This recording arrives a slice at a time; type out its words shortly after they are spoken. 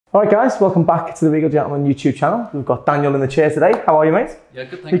Alright guys, welcome back to the Regal Gentleman YouTube channel. We've got Daniel in the chair today. How are you, mate? Yeah,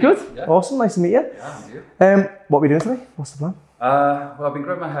 good, thank you. You good? Yeah. Awesome, nice to meet you. Yeah, you. What are we doing today? What's the plan? Well, I've been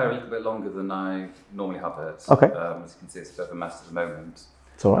growing my hair a little bit longer than I normally have it. Okay. As you can see, it's a bit of a mess at the moment.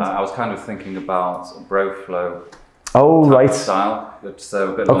 It's alright. I was kind of thinking about bro flow style,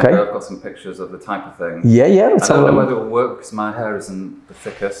 so a bit longer. I've got some pictures of the type of thing. Yeah, let's I don't know whether it will work because my hair isn't the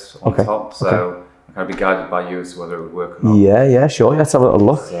thickest on top, so I'm going to be guided by you as to whether it would work or not. Yeah, sure. Let's have a little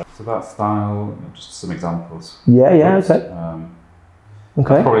look. So about style, just some examples. Yeah,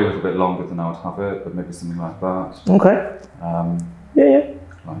 okay. Probably a little bit longer than I would have it, but maybe something like that. Okay. Yeah.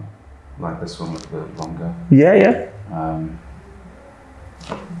 Like this one, a little bit longer. Yeah.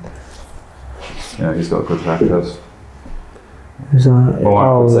 Yeah, he's got a good haircut. Is that, or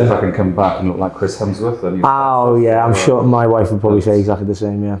I could say if I can come back and look like Chris Hemsworth, then yeah, I'm sure my wife would probably say exactly the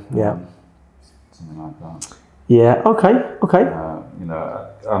same. Yeah. Something like that. Yeah. Okay. You know,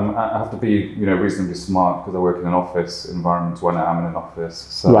 I have to be, reasonably smart because I work in an office environment when I am in an office.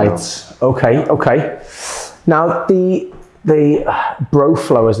 So. Right. Okay. Now the bro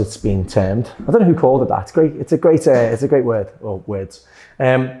flow, as it's been termed, I don't know who called it that. It's great. It's a great word or words.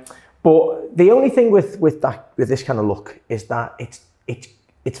 But the only thing with this kind of look is that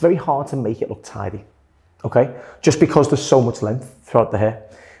it's very hard to make it look tidy. Okay, just because there's so much length throughout the hair.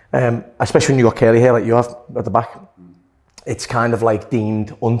 Especially when you've got curly hair like you have at the back, it's kind of like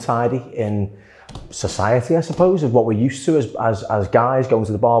deemed untidy in society, I suppose, is what we're used to as guys going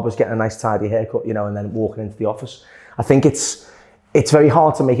to the barbers, getting a nice tidy haircut, and then walking into the office. I think it's very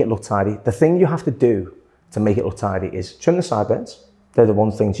hard to make it look tidy. The thing you have to do to make it look tidy is trim the sideburns. They're the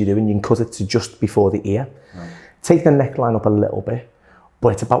one things you do, and you can cut it to just before the ear. Right. Take the neckline up a little bit,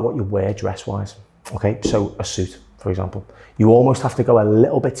 but it's about what you wear dress-wise. Okay, so a suit, for example. You almost have to go a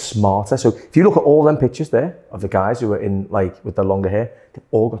little bit smarter. So if you look at all them pictures there of the guys who are in with the longer hair, they've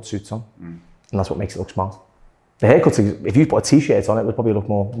all got suits on. And that's what makes it look smart. The haircuts, if you put a t-shirt on, it would probably look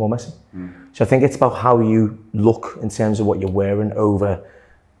more messy. So I think it's about how you look in terms of what you're wearing over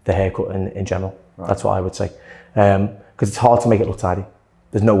the haircut in general. Right. That's what I would say. Because it's hard to make it look tidy.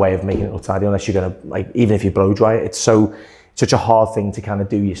 There's no way of making it look tidy unless you're gonna, even if you blow dry it, it's such a hard thing to kind of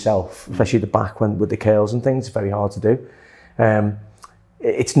do yourself, especially the back with the curls and things. It's very hard to do.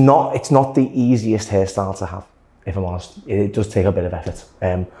 It's not the easiest hairstyle to have, if I'm honest. It does take a bit of effort.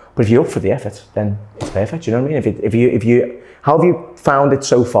 But if you're up for the effort, then it's perfect. You know what I mean? If you, how have you found it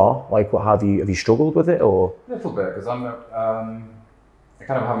so far? Like, what have you struggled with it or? A little bit, because I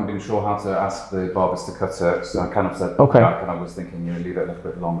kind of haven't been sure how to ask the barbers to cut it. So I kind of said, I kind of was thinking, leave it a little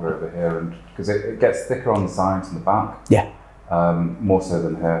bit longer over here, and because it gets thicker on the sides and the back. Yeah. More so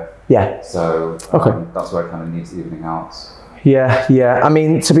than here. Yeah. So that's where it kind of needs evening out. Yeah. I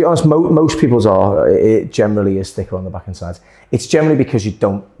mean, to be honest, most people's it generally is thicker on the back and sides. It's generally because you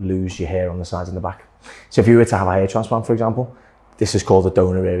don't lose your hair on the sides and the back. So if you were to have a hair transplant, for example, this is called the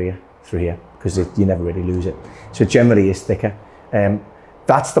donor area through here because you never really lose it. So it generally is thicker.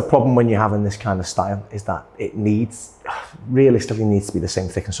 That's the problem when you're having this kind of style, is that it realistically needs to be the same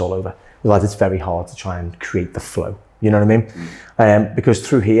thickness all over. Otherwise, it's very hard to try and create the flow. You know what I mean? Because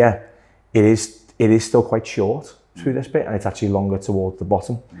through here, it is still quite short through this bit, and it's actually longer towards the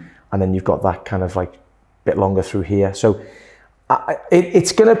bottom. And then you've got that kind of bit longer through here. So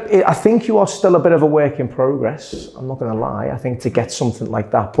I think you are still a bit of a work in progress. I'm not gonna lie. I think to get something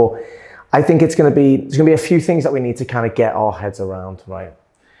like that, but I think there's gonna be a few things that we need to kind of get our heads around, right?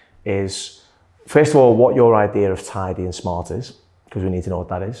 Is first of all, what your idea of tidy and smart is, because we need to know what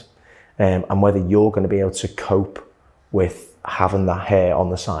that is. And whether you're gonna be able to cope with having that hair on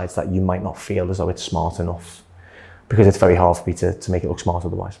the sides that you might not feel as though it's smart enough, because it's very hard for me to make it look smart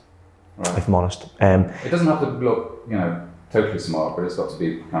otherwise, right. If I'm honest. It doesn't have to look, totally smart, but it's got to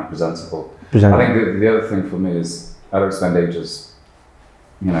be kind of presentable. I think the other thing for me is I don't spend ages,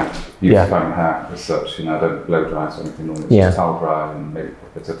 beautifying hair as such. I don't blow dry or anything. It's just towel dry and maybe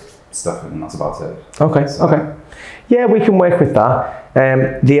a bit of stuff, and that's about it. Okay. Yeah, we can work with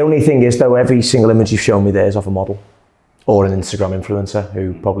that. The only thing is, though, every single image you've shown me there is of a model or an Instagram influencer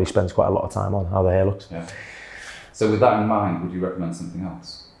who probably spends quite a lot of time on how their hair looks. Yeah. So with that in mind, would you recommend something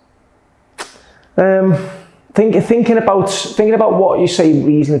else? Thinking about what you say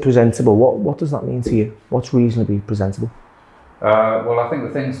reasonably presentable, what does that mean to you? What's reasonably presentable? Well, I think the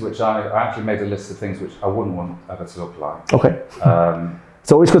things which I actually made a list of things which I wouldn't want ever to look like. Okay.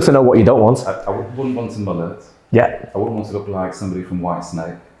 It's always good to know what you don't want. I wouldn't want a mullet. Yeah. I wouldn't want to look like somebody from White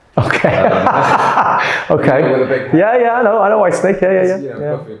Snake. Okay. Okay. With a big yeah, I know White Snake.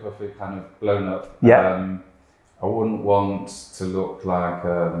 Yeah. Puffy, kind of blown up. Yeah. I wouldn't want to look like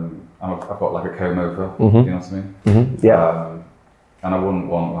I've got like a comb over. You know what I mean? Yeah. And I wouldn't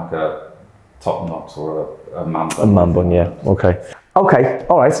want like a top knot or a man bun. A man bun, yeah. Okay. Okay,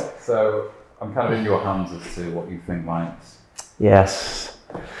 all right. So I'm kind of in your hands as to what you think might. Yes.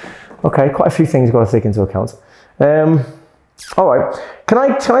 Okay, quite a few things I've got to take into account. All right. Can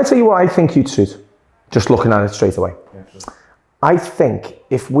I tell you what I think you'd suit? Just looking at it straight away. Yeah, sure. I think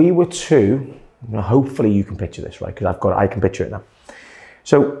if we were to, hopefully you can picture this, right? Because I can picture it now.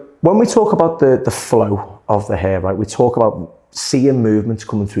 So when we talk about the flow of the hair, right? We talk about seeing movements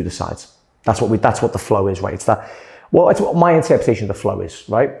coming through the sides. That's what the flow is, right? It's what my interpretation of the flow is,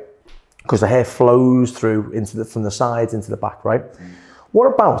 right? Because the hair flows through from the sides into the back, right? What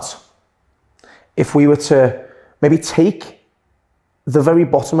about if we were to maybe take the very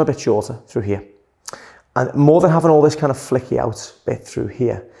bottom a bit shorter through here, and more than having all this kind of flicky out bit through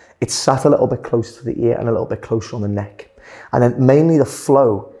here, it's sat a little bit closer to the ear and a little bit closer on the neck. And then mainly the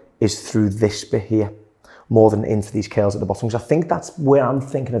flow is through this bit here, more than into these curls at the bottom. Because I think that's where I'm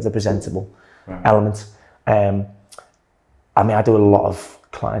thinking of the presentable element. I mean, I do a lot of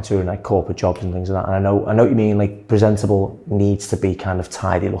clients who are in like corporate jobs and things like that, and I know what you mean. Like presentable needs to be kind of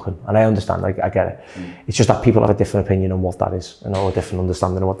tidy looking, and I understand. I get it. It's just that people have a different opinion on what that is, and a different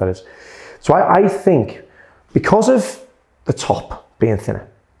understanding of what that is. So I think because of the top being thinner,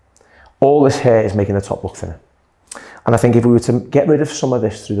 all this hair is making the top look thinner. And I think if we were to get rid of some of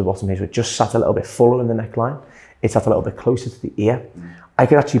this through the bottom here, so it just sat a little bit fuller in the neckline, it sat a little bit closer to the ear, I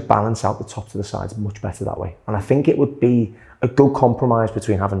could actually balance out the top to the sides much better that way. And I think it would be a good compromise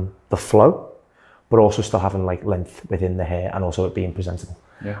between having the flow, but also still having like length within the hair and also it being presentable.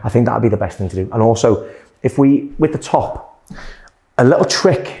 Yeah. I think that would be the best thing to do. And also, if we, with the top, a little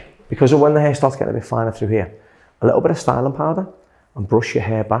trick, because of when the hair starts getting a bit finer through here, a little bit of styling powder and brush your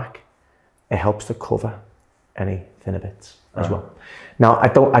hair back, it helps to cover any thinner bits as well. Now,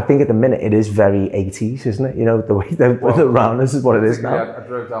 I think at the minute it is very 80s, isn't it? You know, the way the roundness is what it is now. I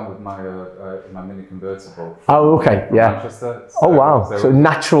drove down with my mini convertible. Oh, okay, yeah. Manchester, oh, wow. So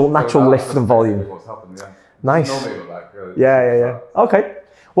natural lift and volume. What's happened, yeah. Nice. Yeah. Okay.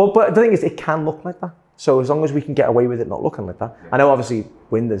 Well, but the thing is, it can look like that. So as long as we can get away with it not looking like that. I know obviously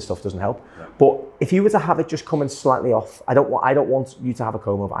wind and stuff doesn't help, but if you were to have it just coming slightly off, I don't want you to have a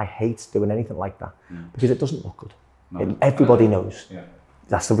comb over. I hate doing anything like that because it doesn't look good. No. Everybody knows. Yeah.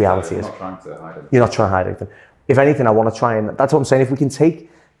 That's the reality. You're not trying to hide it. You're not trying to hide anything. If anything, I want to try and, that's what I'm saying, if we can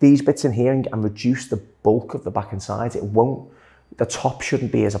take these bits in here and reduce the bulk of the back and sides, the top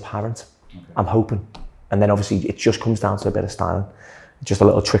shouldn't be as apparent. Okay. I'm hoping. And then obviously it just comes down to a bit of styling, just a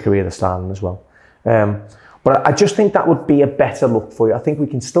little trickery of the styling as well. But I just think that would be a better look for you. I think we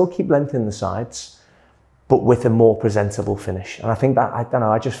can still keep length in the sides, but with a more presentable finish. And I think that, I don't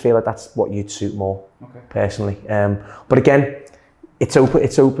know, I just feel like that's what you'd suit more, personally. But again, it's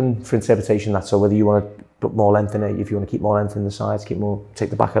open for interpretation. That's so whether you want to put more length in it, if you want to keep more length in the sides,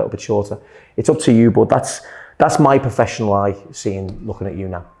 take the back a little bit shorter. It's up to you, but that's my professional eye looking at you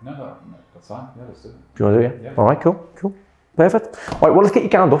now. No, that's fine. Yeah, let's do it. Do you want to do it? Yeah. All right, cool. Perfect. All right, well, let's get you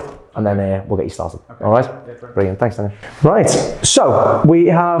gowned up and then we'll get you started. Okay. All right? Yeah, brilliant. Thanks, Daniel. Right, so we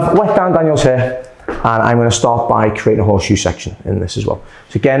have wet down Daniel's hair and I'm going to start by creating a horseshoe section in this as well.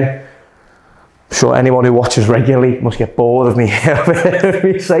 So again, I'm sure anyone who watches regularly must get bored of me if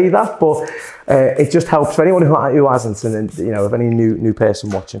we say that, but it just helps for anyone who hasn't, and if any new person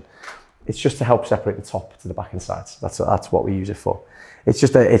watching, it's just to help separate the top to the back and sides. That's what we use it for. It's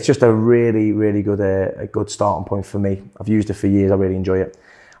just a really, really good a good starting point for me. I've used it for years. I really enjoy it,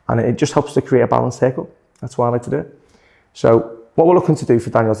 and it just helps to create a balanced haircut. That's why I like to do it. So what we're looking to do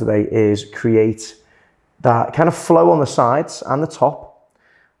for Daniel today is create that kind of flow on the sides and the top,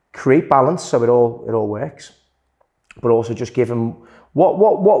 create balance so it all works, but also just give him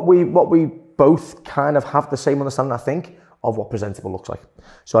what we both kind of have the same understanding, I think, of what presentable looks like.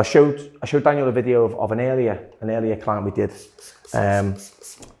 So I showed Daniel a video of an earlier client we did, and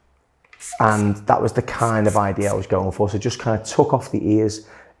that was the kind of idea I was going for. So just kind of tuck off the ears,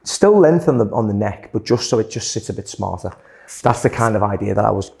 still length on the neck, but just so it just sits a bit smarter. That's the kind of idea that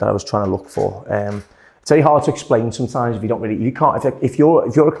I was trying to look for. It's very hard to explain sometimes if you can't. If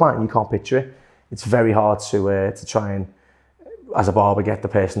you're a client and you can't picture it, it's very hard to try and, as a barber, get the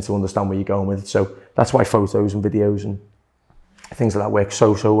person to understand where you're going with it. So that's why photos and videos and things like that work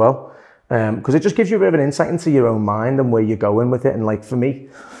so well, because it just gives you a bit of an insight into your own mind and where you're going with it. And like for me,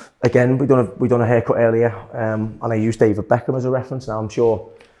 again, we done a haircut earlier, and I used David Beckham as a reference. Now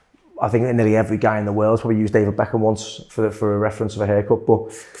I think nearly every guy in the world probably used David Beckham once for a reference of a haircut,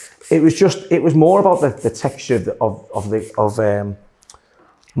 but it was more about the texture of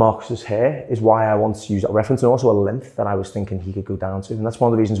Marcus's hair is why I wanted to use that reference, and also a length that I was thinking he could go down to. And that's one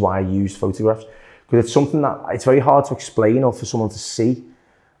of the reasons why I used photographs, because it's something that it's very hard to explain or for someone to see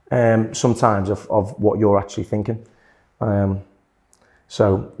sometimes of what you're actually thinking.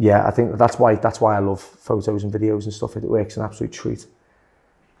 So yeah, I think that's why I love photos and videos and stuff. It works an absolute treat.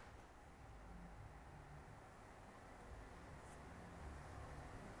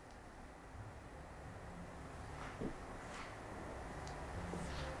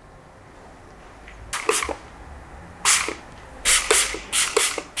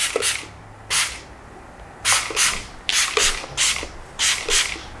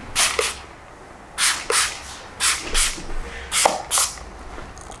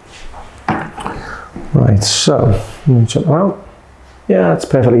 Right, so let me check that out. Yeah, it's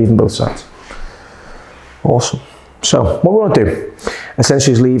perfectly even both sides. Awesome. So what we want to do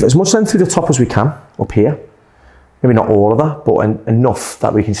essentially is leave as much length through the top as we can up here. Maybe not all of that, but enough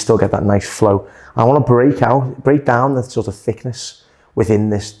that we can still get that nice flow. I want to break down the sort of thickness within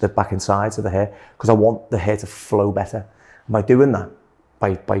the back and sides of the hair, because I want the hair to flow better. And by doing that,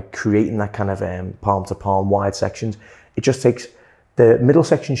 by creating that kind of palm to palm wide sections, it just takes the middle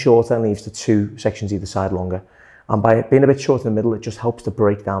section shorter and leaves the two sections either side longer. And by being a bit shorter in the middle, it just helps to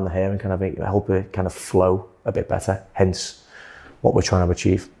break down the hair and kind of help it kind of flow a bit better, hence what we're trying to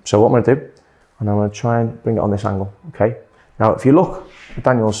achieve. So what I'm going to do, and I'm going to try and bring it on this angle, okay? Now, if you look at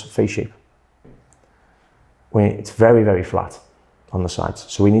Daniel's face shape, it's very, very flat on the sides.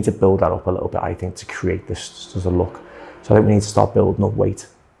 So we need to build that up a little bit, I think, to create this sort of look. So I think we need to start building up weight,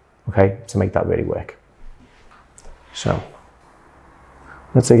 okay, to make that really work. So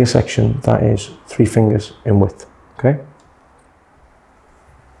let's take a section that is 3 fingers in width, okay?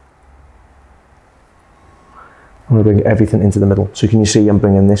 I'm going to bring everything into the middle. So can you see I'm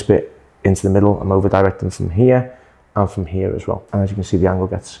bringing this bit into the middle. I'm over directing from here and from here as well. And as you can see, the angle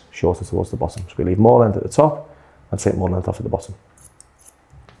gets shorter towards the bottom. So we leave more length at the top and take more length off at the bottom.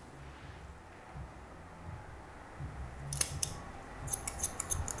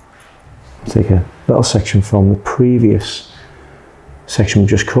 Take a little section from the previous section we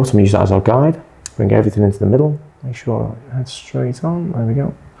just cut and we use that as our guide. Bring everything into the middle. Make sure it heads straight on. There we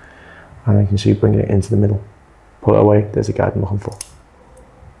go. And you can see bringing it into the middle. Pull it away. There's the guide I'm looking for.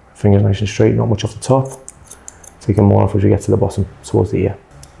 Fingers nice and straight, not much off the top. Taking more off as we get to the bottom, towards the ear.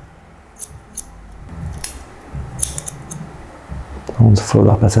 I want to flow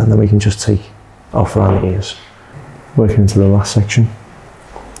that better, and then we can just take off around the ears. Working into the last section,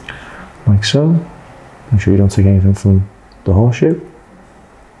 like so. Make sure you don't take anything from the horseshoe.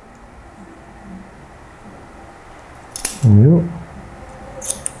 There we go.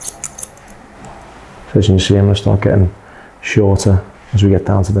 So as you can see, I'm going to start getting shorter as we get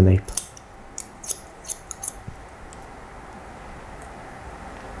down to the nape.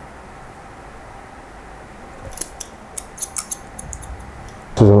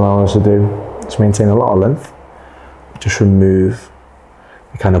 This is allowing us to do is maintain a lot of length, but just remove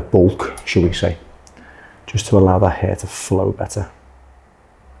the kind of bulk, shall we say, just to allow that hair to flow better.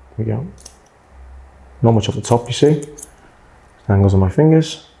 There we go. Not much off the top, you see. Angles on my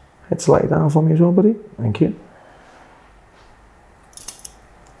fingers. Head slightly down for me as well, buddy. Thank you.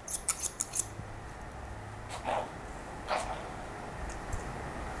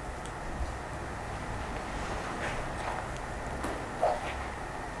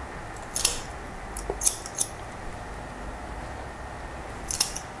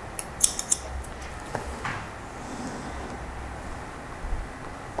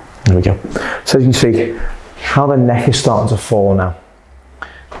 There we go. So you can see how the neck is starting to fall now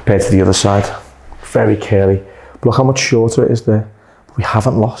compared to the other side. Very curly. But look how much shorter it is there. But we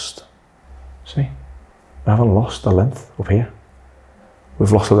haven't lost. See? We haven't lost the length up here.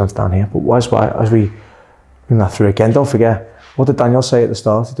 We've lost the length down here. But as we bring that through again, don't forget, what did Daniel say at the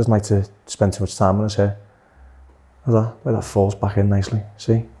start? He doesn't like to spend too much time on his hair. Where that falls back in nicely.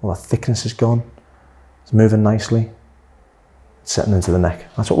 See? All that thickness is gone. It's moving nicely. It's setting into the neck.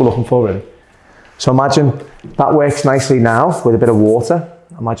 That's what we're looking for, really. So imagine that works nicely now with a bit of water.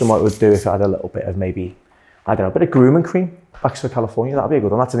 Imagine what it would do if I had a little bit of maybe, I don't know, a bit of grooming cream, back to California. That'd be a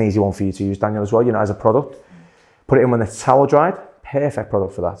good one. That's an easy one for you to use, Daniel, as well, you know, as a product. Put it in when it's towel dried. Perfect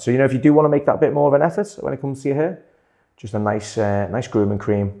product for that. So, you know, if you do want to make that bit more of an effort when it comes to your hair, just a nice, nice grooming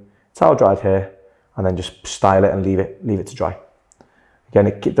cream, towel dried hair, and then just style it and leave it to dry.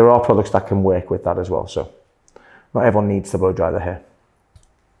 Again, there are products that can work with that as well. So not everyone needs to blow dry their hair.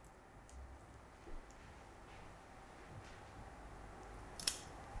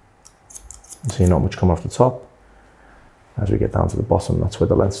 See, not much come off the top. As we get down to the bottom, that's where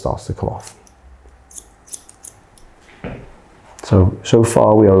the length starts to come off. So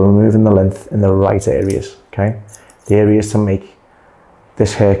far we are removing the length in the right areas, okay? The areas to make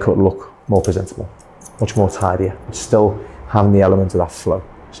this haircut look more presentable. much more tidier, but still having the element of that flow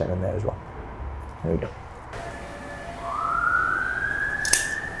sitting in there as well. There we go.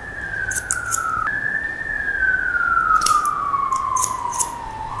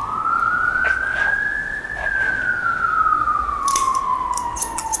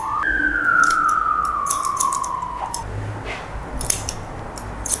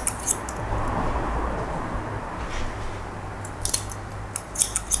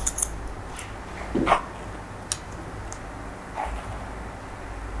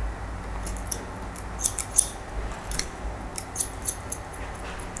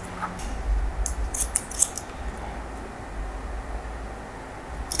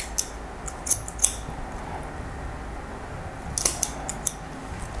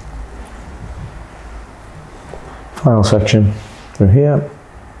 Final section through here.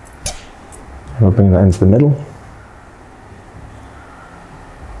 We'll bring that into the middle.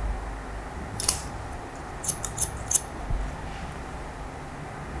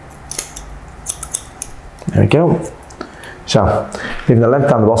 There we go. So, leaving the length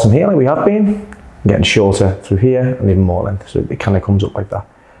down the bottom here like we have been, getting shorter through here and even more length, so it kind of comes up like that.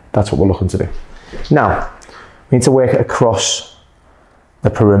 That's what we're looking to do. Now, we need to work it across the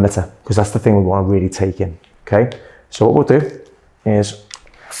perimeter, because that's the thing we want to really take in, okay? So what we'll do is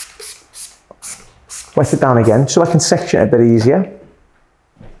wet it down again so I can section it a bit easier.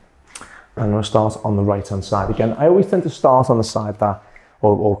 And we'll start on the right hand side again. I always tend to start on the side that,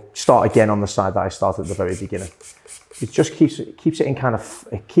 or start again on the side that I started at the very beginning. It just keeps it in kind of,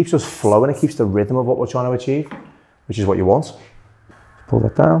 it keeps us flowing, it keeps the rhythm of what we're trying to achieve, which is what you want. Pull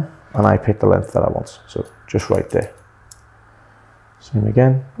that down and I pick the length that I want. So just right there. Same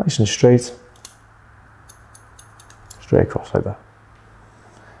again, nice and straight. Straight across like that.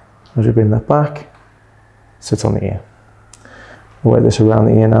 As we bring that back, sit on the ear. We'll wear this around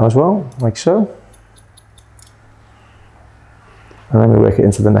the ear now as well, like so. And then we work it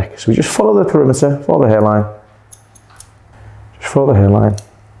into the neck. So we just follow the perimeter, follow the hairline. Just follow the hairline.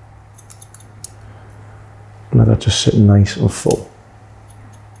 Let that just sit nice and full.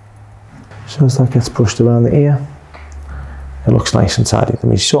 So as that gets pushed around the ear, it looks nice and tidy. Then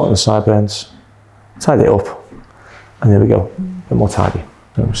we shorten the sideburns, tidy it up. And there we go, a bit more tidy.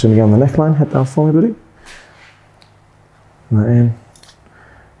 So again on the neckline, head down for me, buddy. And that in.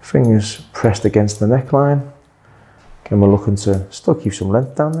 Fingers pressed against the neckline. Again, we're looking to still keep some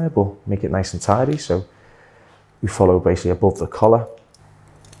length down there, but make it nice and tidy. So we follow basically above the collar.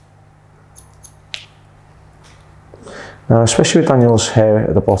 Now, especially with Daniel's hair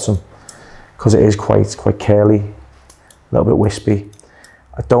at the bottom, because it is quite curly, a little bit wispy,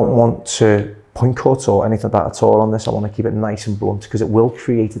 I don't want to point cut or anything like that at all on this. I want to keep it nice and blunt because it will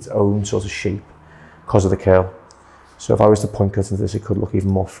create its own sort of shape because of the curl. So if I was to point cut into this, it could look even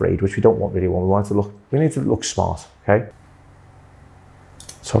more frayed, which we don't really want. We want it to look, we need to look smart, okay?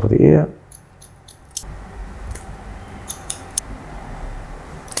 Top of the ear.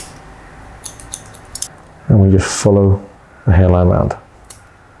 And we just follow the hairline round.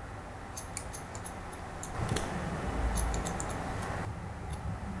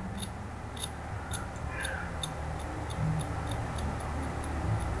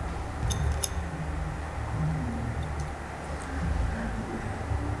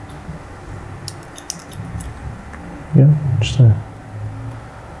 Yeah, just there.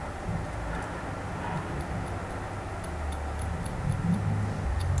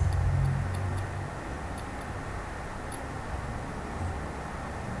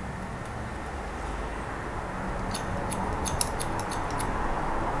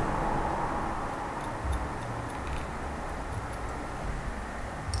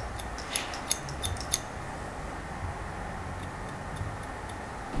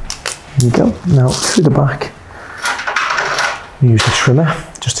 There you go. Now through the back. Use the trimmer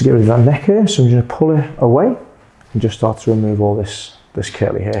just to get rid of that neck hair. So I'm going to pull it away and just start to remove all this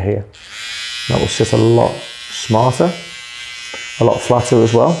curly hair here. That will sit a lot smarter, a lot flatter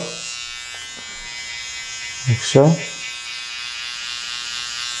as well, like so.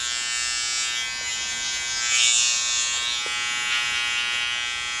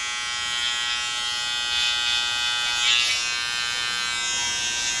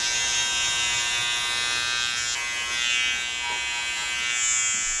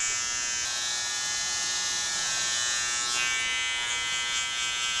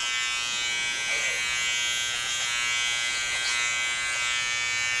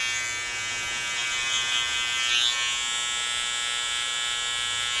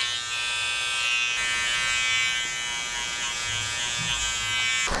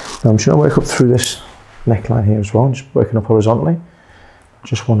 Now I'm just going to work up through this neckline here as well, just working up horizontally.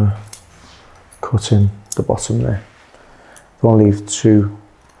 Just want to cutting the bottom there. I don't want to leave too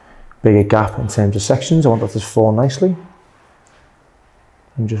big a gap in terms of sections. I want that to fall nicely.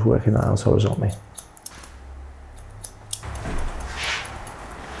 I'm just working that out horizontally.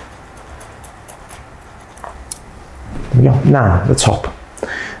 There we go. Now the top.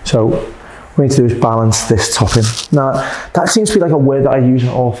 So what we need to do is balance this topping. Now that seems to be like a word that I use an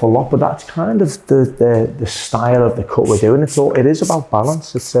awful lot, but that's kind of the style of the cut we're doing. It is about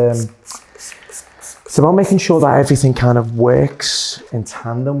balance. It's about making sure that everything kind of works in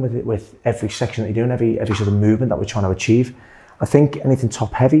tandem with every section that you're doing, every sort of movement that we're trying to achieve. I think anything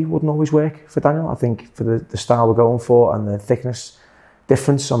top heavy wouldn't always work for Daniel. I think for the style we're going for and the thickness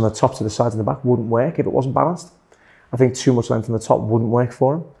difference on the top to the sides and the back wouldn't work if it wasn't balanced. I think too much length on the top wouldn't work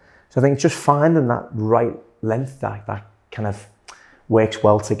for him. So I think just finding that right length that kind of works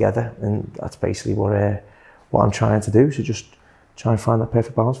well together, and that's basically what I'm trying to do. So just try and find that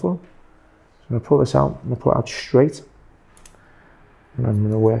perfect balance for him. So I'm going to pull this out, I'm going to pull it out straight, and I'm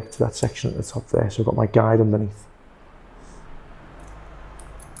going to work to that section at the top there. So I've got my guide underneath.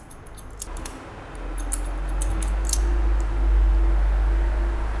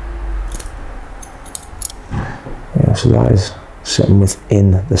 Yeah, so that is sitting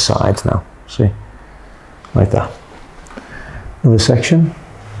within the sides now, see, like that. Another section.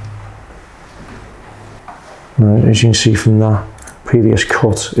 Now, as you can see from that previous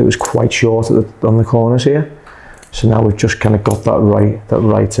cut, it was quite short on the corners here. So now we've just kind of got that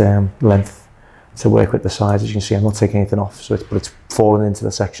right length to work with the sides. As you can see, I'm not taking anything off, so but it's falling into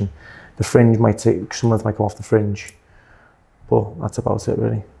the section. The fringe might take, some of it might come off the fringe, but that's about it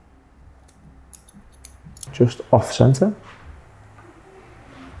really. Just off center,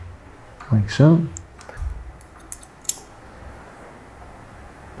 like so.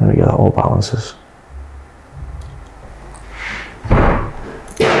 There we go, that all balances.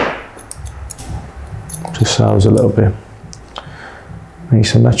 Just sounds a little bit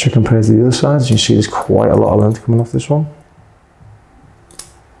asymmetric compared to the other sides. You see there's quite a lot of length coming off this one.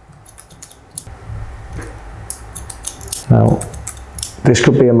 Now, this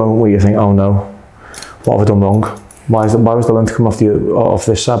could be a moment where you think, oh no, what have I done wrong? Why was the length come off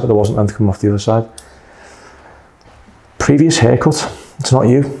this side, but there wasn't length come off the other side? Previous haircut, it's not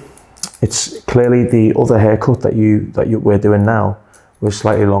you. It's clearly the other haircut that we're doing now was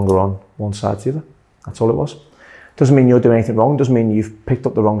slightly longer on one side to the other. That's all it was. Doesn't mean you're doing anything wrong. Doesn't mean you've picked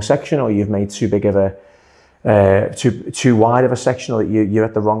up the wrong section or you've made too big of a, too wide of a section, or that you're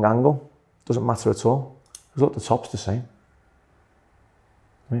at the wrong angle. Doesn't matter at all. Because look, the top's the same.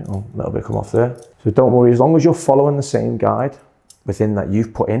 Oh, a little bit come off there. So don't worry, as long as you're following the same guide within that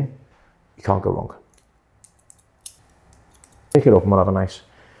you've put in, you can't go wrong. Pick it up and we'll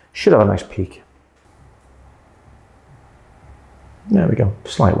should have a nice peak. There we go,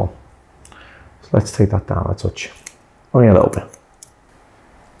 slight one. So let's take that down a touch. Only a little bit.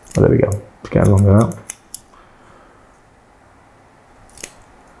 Oh, there we go, it's getting longer now.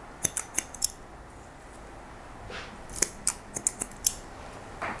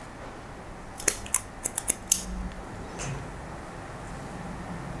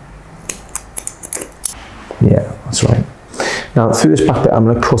 Yeah, that's right. Now through this back bit, I'm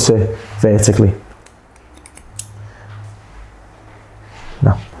going to cut it vertically.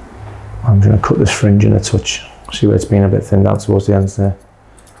 Now, I'm going to cut this fringe in a touch. See where it's been a bit thinned out towards the ends there.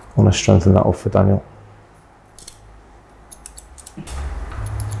 I want to strengthen that up for Daniel.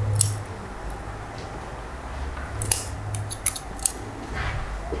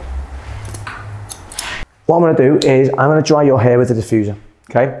 What I'm going to do is I'm going to dry your hair with a diffuser,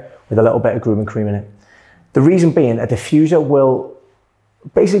 okay, with a little bit of grooming cream in it. The reason being, a diffuser will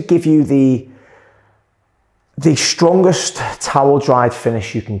basically give you the strongest towel dried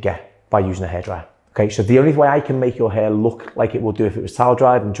finish you can get by using a hairdryer. Okay, so the only way I can make your hair look like it would do if it was towel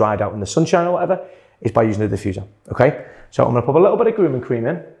dried and dried out in the sunshine or whatever is by using a diffuser. Okay, so I'm going to put a little bit of grooming cream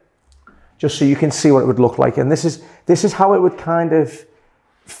in, just so you can see what it would look like. And this is how it would kind of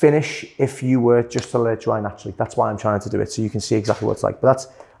finish if you were just to let it dry naturally. That's why I'm trying to do it, so you can see exactly what it's like. But that's,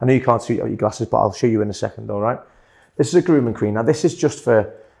 I know you can't see it out your glasses, but I'll show you in a second, all right? This is a grooming cream. Now this is just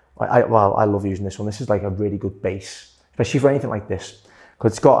for, well, I love using this one. This is like a really good base, especially for anything like this,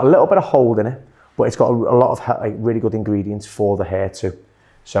 because it's got a little bit of hold in it, but it's got a lot of like really good ingredients for the hair too.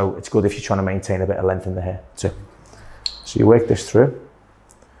 So it's good if you're trying to maintain a bit of length in the hair too. So you work this through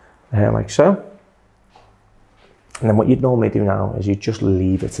the hair like so. And then what you'd normally do now is you just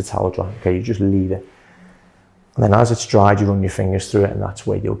leave it to towel dry, okay? You just leave it. And then as it's dried, you run your fingers through it, and that's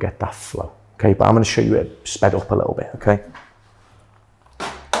where you'll get that flow, okay? But I'm gonna show you it sped up a little bit, okay?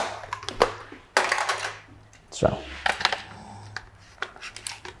 So.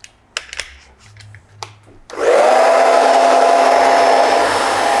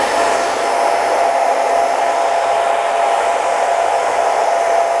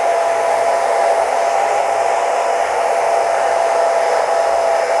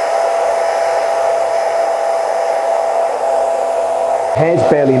 Hair's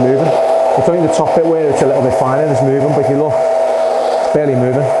barely moving. It's only the top bit where it's a little bit finer that's moving, but if you look, it's barely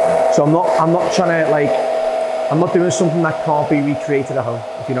moving. So I'm not trying to like, I'm not doing something that can't be recreated at home,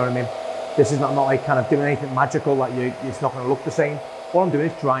 if you know what I mean. This is not like kind of doing anything magical that it's not going to look the same. All I'm doing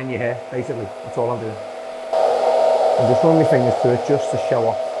is drying your hair, basically. That's all I'm doing. I'm just running my fingers through it just to show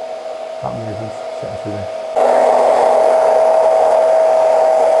off that movement sitting through there.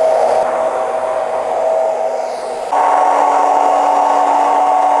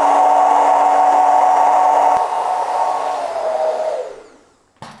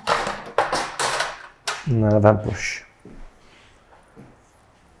 And then a vent brush.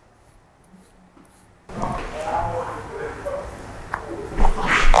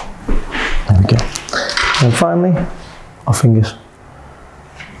 There we go. And finally, our fingers.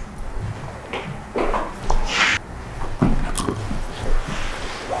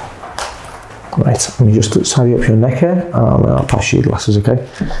 Right, let me just tidy up your neck here, and I'll pass you your glasses, okay?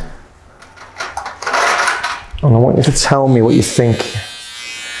 And I want you to tell me what you think,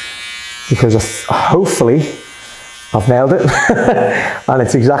 because hopefully I've nailed it, and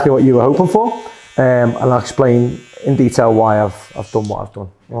it's exactly what you were hoping for. And I'll explain in detail why I've done what I've done.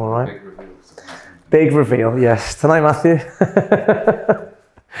 All right. Big reveal, yes. Tonight, Matthew. There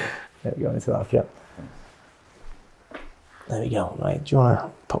we go, into that, yeah. There we go. Right, do you want to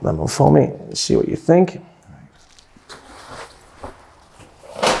pop them on for me? See what you think.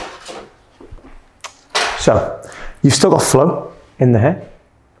 So, you've still got flow in the hair,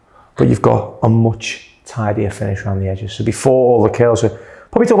 but you've got a much tidier finish around the edges. So before all the curls,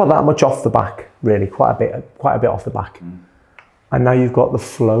 probably talk about that much off the back, really, quite a bit off the back. And now you've got the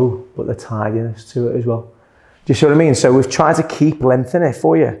flow, but the tidiness to it as well. Do you see what I mean? So we've tried to keep length in it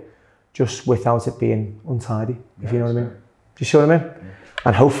for you, just without it being untidy, if you know what I mean. Do you see what I mean?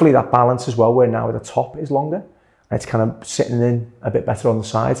 And hopefully that balance as well, where now the top is longer, and it's kind of sitting in a bit better on the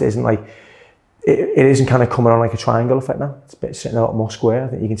sides. It isn't like, it isn't kind of coming on like a triangle effect now. It's sitting a lot more square. I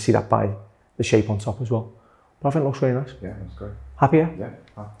think you can see that by the shape on top as well. But I think it looks really nice. Yeah, that's great. Happy, yeah? Yeah.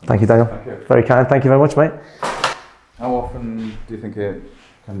 Thank you, Daniel. Thank you. Very kind. Thank you very much, mate. How often do you think it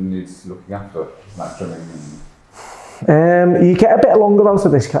kind of needs looking after, like trimming? You get a bit longer out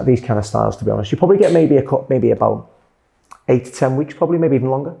of these kind of styles, to be honest. You probably get maybe about 8 to 10 weeks, probably, maybe even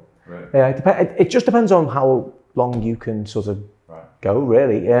longer. Right. It just depends on how long you can sort of go,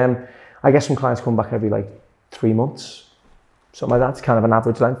 really. I guess some clients come back every like 3 months, something like that. It's kind of an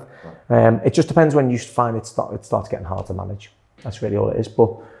average length. Right. It just depends when you find it starts getting hard to manage. That's really all it is.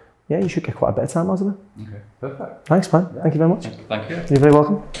 But yeah, you should get quite a bit of time out of it. Okay, perfect. Thanks, man. Yeah. Thank you very much. Thank you. You're very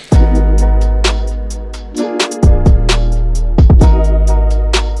welcome.